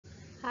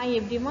Hi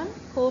everyone,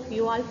 hope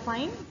you all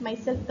fine.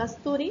 Myself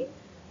Kasturi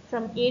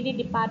from AD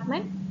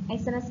Department,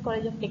 SNS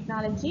College of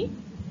Technology,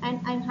 and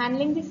I'm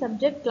handling the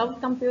subject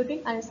Cloud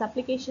Computing and its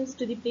applications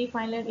to the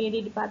pre-final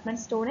AD Department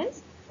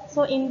students.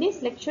 So in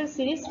this lecture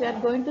series, we are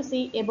going to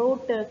see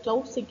about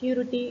cloud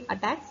security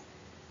attacks.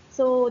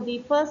 So the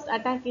first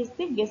attack is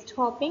the guest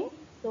hopping.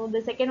 So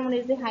the second one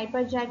is the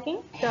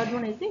hyperjacking. Third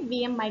one is the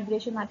VM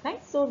migration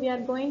attack. So we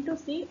are going to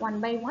see one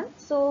by one.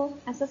 So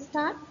as a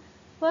start,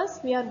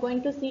 first we are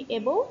going to see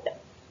about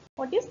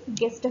what is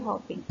guest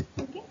hopping.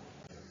 Okay.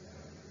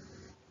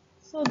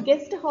 So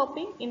guest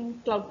hopping in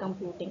cloud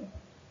computing.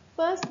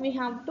 First we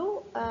have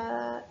to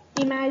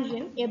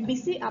imagine a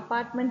busy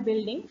apartment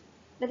building,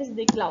 that is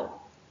the cloud.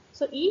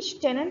 So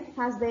each tenant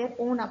has their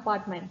own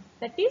apartment,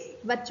 that is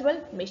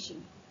virtual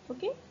machine.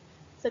 Okay.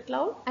 So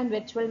cloud and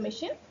virtual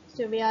machine.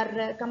 So we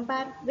are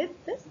compare with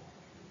this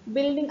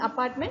building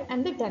apartment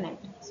and the tenant.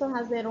 So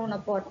has their own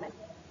apartment.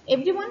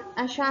 Everyone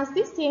shares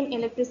the same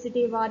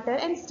electricity, water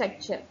and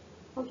structure.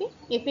 Okay.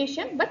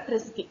 Efficient but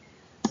risky.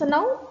 So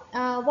now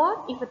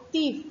what if a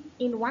thief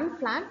in one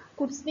flat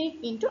could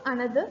sneak into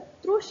another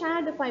through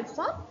shared pipes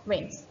or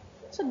vents?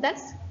 So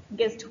that's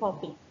guest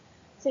hopping.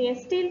 So a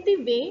stealthy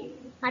way,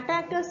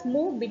 attackers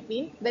move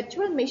between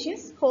virtual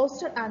machines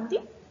hosted on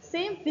the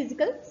same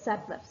physical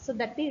server. So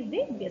that is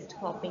the guest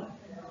hopping.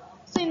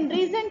 So in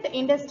recent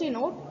industry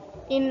note,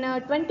 in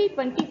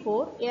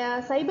 2024, a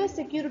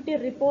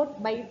cybersecurity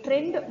report by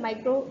Trend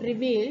Micro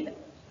revealed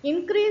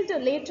increased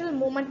lateral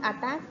movement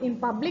attacks in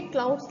public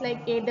clouds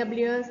like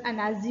AWS and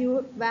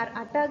Azure, where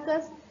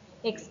attackers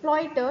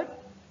exploited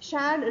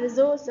shared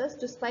resources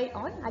to spy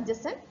on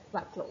adjacent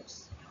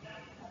workloads.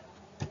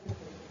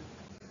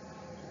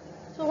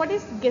 So what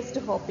is guest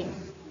hopping?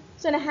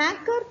 So a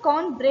hacker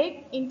can't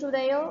break into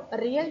their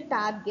real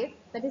target,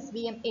 that is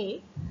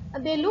VMA.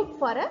 They look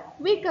for a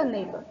weaker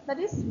neighbor, that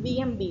is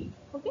VMB,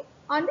 okay,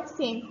 on the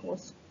same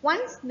host.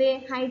 Once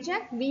they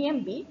hijack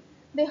VMB,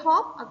 they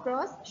hop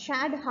across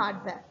shared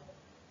hardware,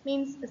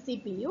 means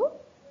CPU,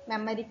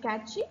 memory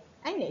cache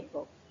and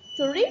network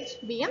to reach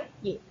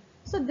VMA.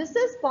 So this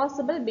is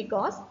possible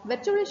because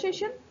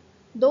virtualization,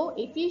 though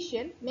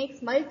efficient,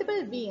 makes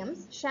multiple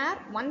VMs share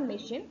one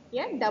machine,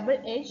 a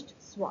double-edged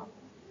sword.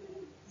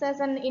 So as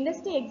an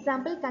industry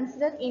example,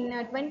 consider in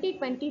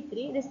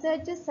 2023,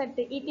 researchers at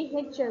the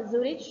ETH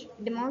Zurich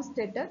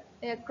demonstrated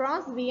a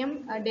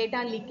cross-VM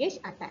data leakage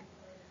attack.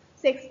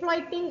 So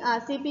exploiting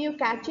CPU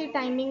cache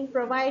timing,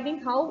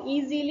 providing how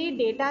easily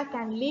data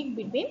can leak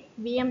between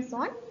VMs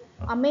on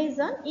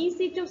Amazon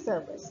EC2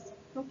 servers.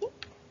 Okay.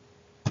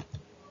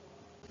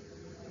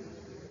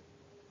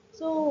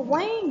 So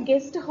why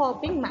guest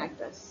hopping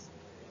matters?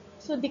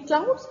 So the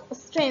cloud's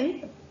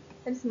strength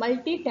is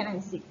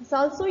multi-tenancy. It's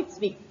also its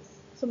weakness.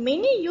 So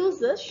many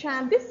users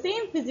share the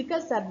same physical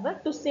server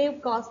to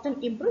save cost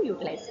and improve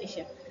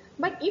utilization.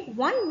 But if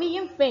one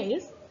VM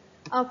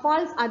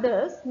falls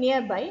others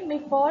nearby may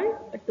fall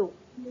too.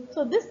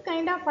 So this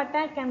kind of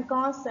attack can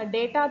cause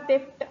data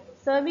theft,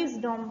 service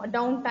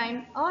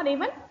downtime, or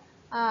even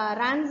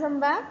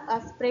ransomware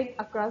spread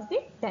across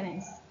the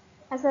tenants.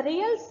 As a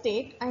real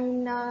estate,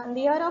 in the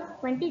year of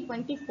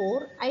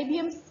 2024,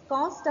 IBM's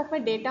cost of a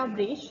data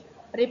breach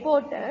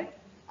report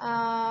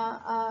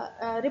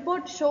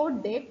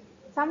showed that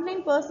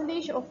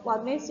 79% of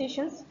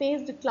organizations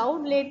faced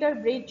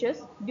cloud-related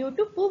breaches due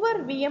to poor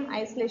VM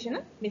isolation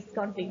and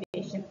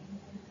misconfiguration.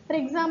 For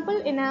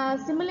example, in a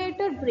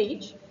simulated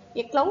breach,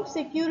 a cloud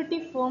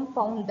security firm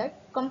found that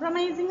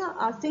compromising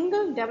a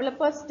single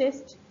developer's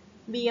test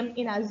VM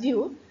in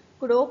Azure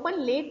could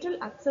open lateral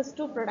access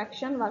to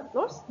production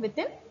workloads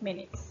within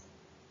minutes.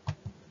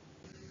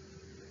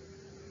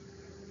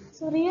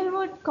 So real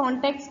world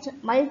context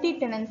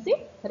multi-tenancy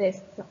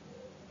risks.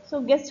 So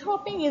guest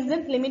hopping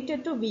isn't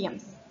limited to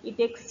VMs. It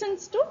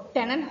extends to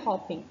tenant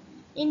hopping.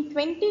 In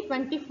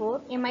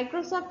 2024, a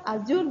Microsoft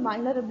Azure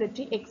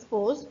vulnerability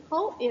exposed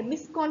how a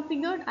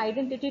misconfigured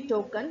identity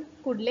token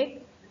could let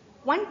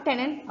one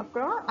tenant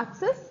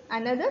access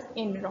another's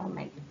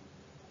environment.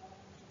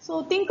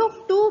 So think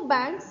of two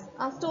banks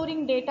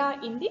storing data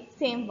in the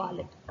same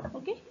wallet.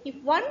 Okay, if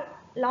one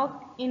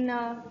locked in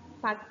a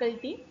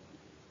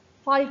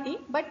faulty,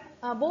 but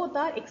both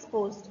are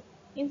exposed.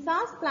 In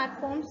SaaS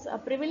platforms,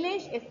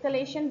 privilege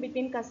escalation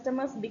between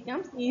customers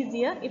becomes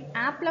easier if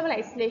app level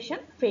isolation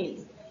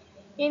fails.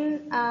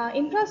 In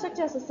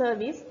infrastructure as a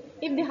service,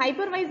 if the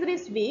hypervisor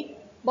is weak,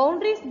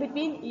 boundaries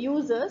between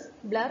users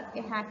blur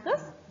a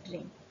hacker's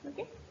dream.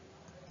 Okay.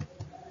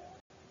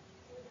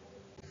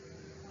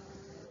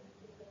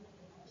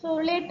 So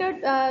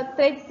related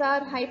threats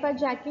are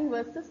hyperjacking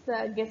versus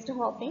guest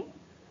hopping.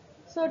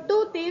 So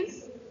two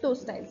thieves, two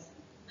styles.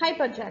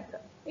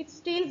 Hyperjacker. It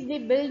steals the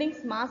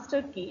building's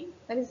master key,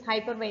 that is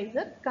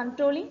hypervisor,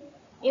 controlling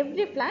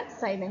every flat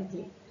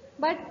silently.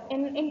 But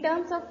in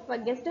terms of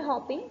guest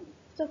hopping,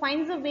 so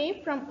finds a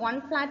way from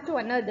one flat to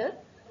another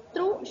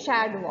through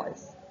shared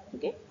walls.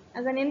 Okay.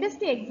 As an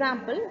industry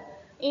example,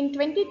 in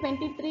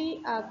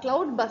 2023,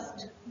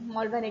 Cloudburst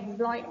malware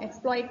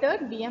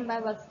exploited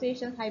VMware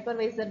Workstation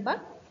hypervisor bug,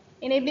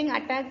 enabling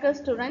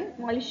attackers to run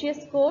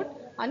malicious code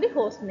on the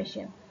host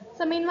machine.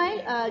 So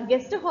meanwhile,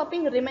 guest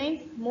hopping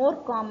remains more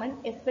common,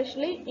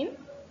 especially in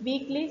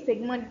weakly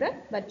segmented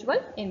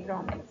virtual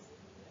environments.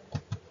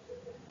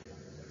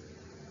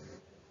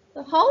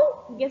 So how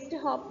guest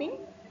hopping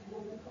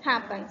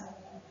happens?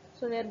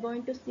 So we are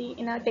going to see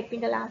in a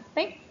technical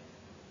aspect.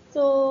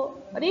 So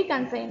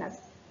recontainers.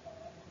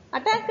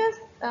 Attackers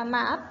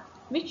map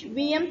which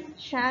VMs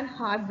share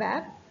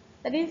hardware,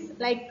 that is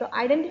like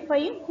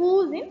identifying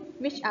who's in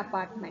which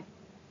apartment.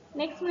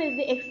 Next one is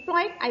the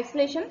exploit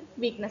isolation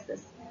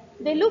weaknesses.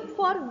 They look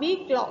for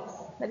weak locks,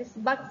 that is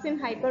bugs in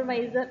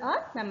hypervisor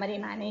or memory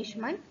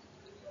management.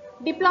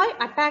 Deploy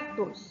attack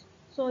tools.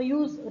 So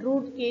use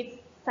rootkits,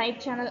 side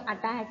channel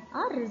attack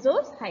or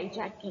resource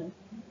hijacking.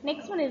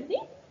 Next one is the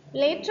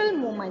lateral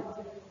movement.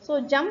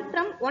 So jump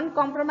from one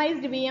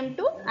compromised VM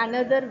to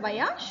another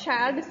via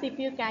shared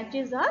CPU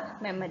caches or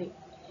memory.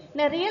 In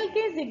a real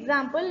case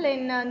example,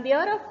 in the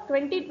year of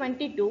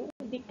 2022,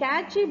 the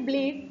cache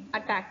bleed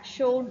attack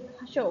showed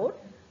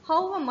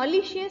how a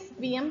malicious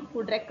VM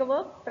could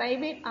recover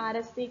private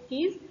RSA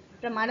keys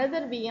from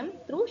another VM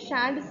through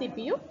shared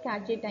CPU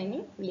cache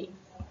timing leaks.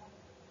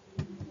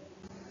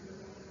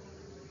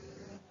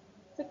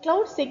 So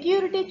cloud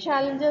security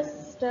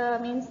challenges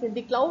means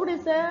the cloud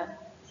is a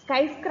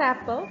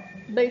skyscraper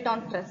built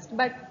on trust,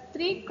 but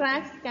three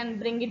cracks can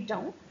bring it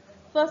down.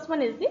 First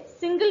one is the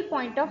single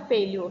point of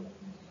failure.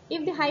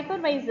 If the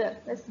hypervisor,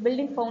 this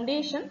building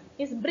foundation,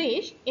 is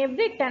breached,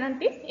 every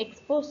tenant is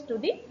exposed to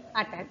the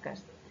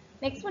attackers.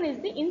 Next one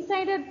is the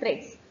insider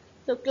threats.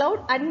 So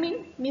cloud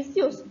admin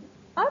misuse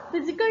or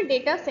physical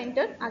data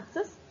center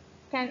access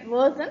can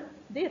worsen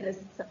the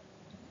risks.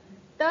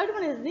 Third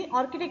one is the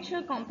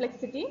architectural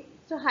complexity.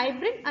 So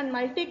hybrid and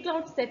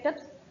multi-cloud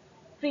setups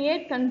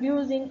create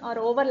confusing or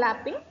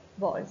overlapping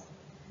walls.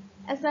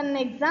 As an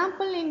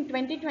example, in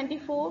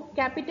 2024,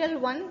 Capital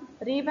One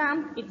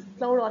revamped its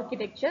cloud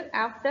architecture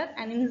after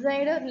an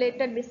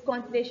insider-related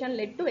misconfiguration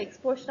led to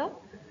exposure of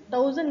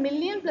 1,000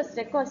 million plus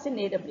records in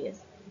AWS.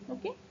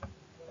 Okay.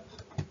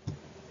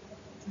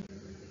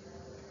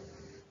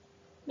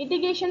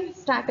 Mitigation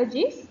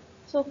strategies.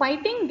 So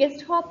fighting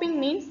guest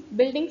hopping means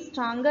building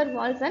stronger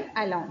walls and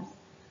alarms.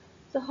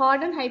 So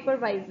hardened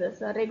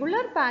hypervisors,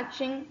 regular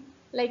patching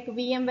like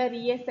VMware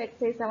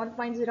ESXi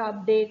 7.0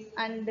 updates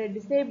and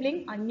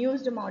disabling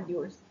unused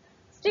modules.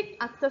 Strict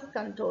access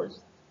controls.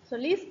 So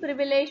least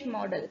privilege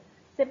model,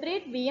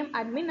 separate VM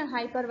admin and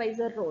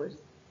hypervisor roles.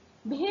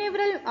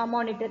 Behavioral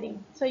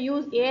monitoring. So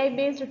use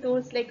AI-based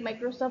tools like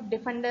Microsoft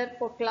Defender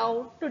for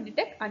cloud to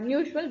detect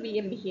unusual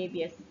VM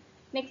behaviors.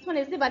 Next one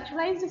is the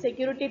virtualized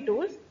security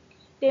tools.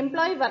 They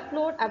employ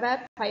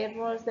workload-aware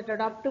firewalls that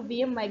adapt to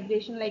VM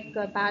migration like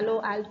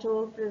Palo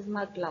Alto,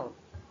 Prisma Cloud.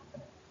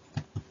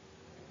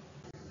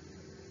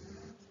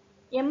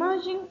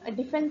 Emerging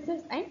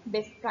defenses and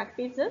best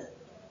practices.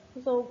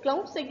 So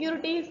cloud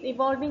security is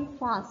evolving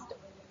fast.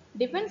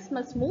 Defense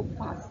must move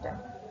faster.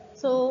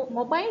 So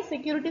mobile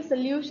security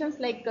solutions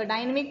like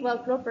dynamic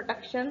workload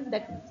protection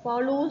that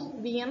follows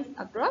VMs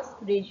across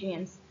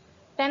regions.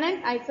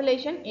 Tenant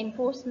isolation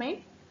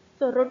enforcement.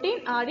 So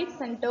routine audits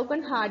and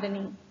token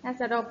hardening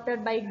as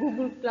adopted by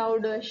Google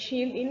Cloud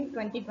Shield in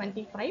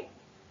 2025.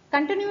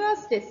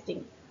 Continuous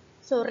testing.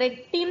 So red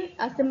team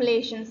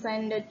simulations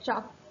and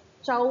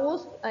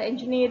chaos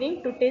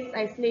engineering to test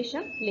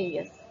isolation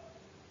layers.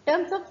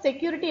 Terms of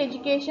security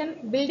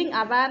education, building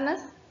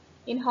awareness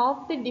in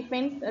half the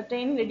defense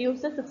training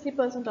reduces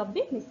 60% of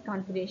the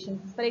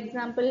misconfigurations. For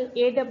example,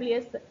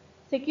 AWS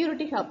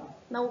Security Hub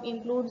now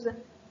includes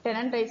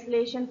tenant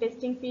isolation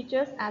testing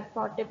features as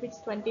part of its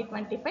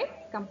 2025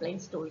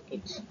 compliance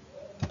toolkit.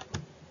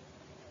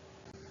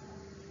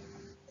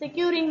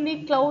 Securing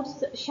the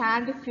cloud's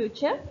shared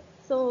future.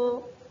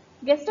 So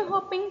guest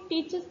hopping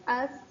teaches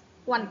us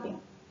one thing.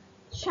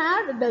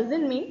 Shared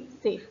doesn't mean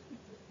safe.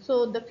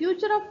 So the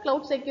future of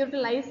cloud security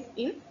lies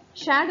in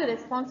shared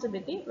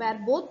responsibility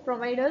where both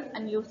providers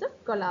and users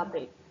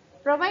collaborate.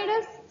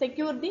 Providers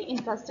secure the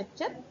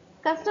infrastructure,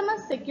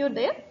 customers secure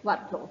their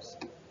workloads.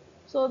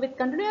 So with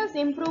continuous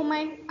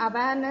improvement,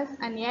 awareness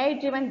and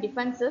AI-driven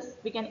defenses,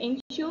 we can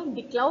ensure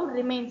the cloud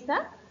remains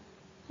a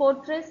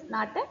fortress,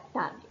 not a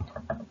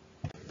target.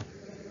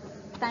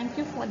 Thank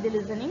you for the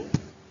listening.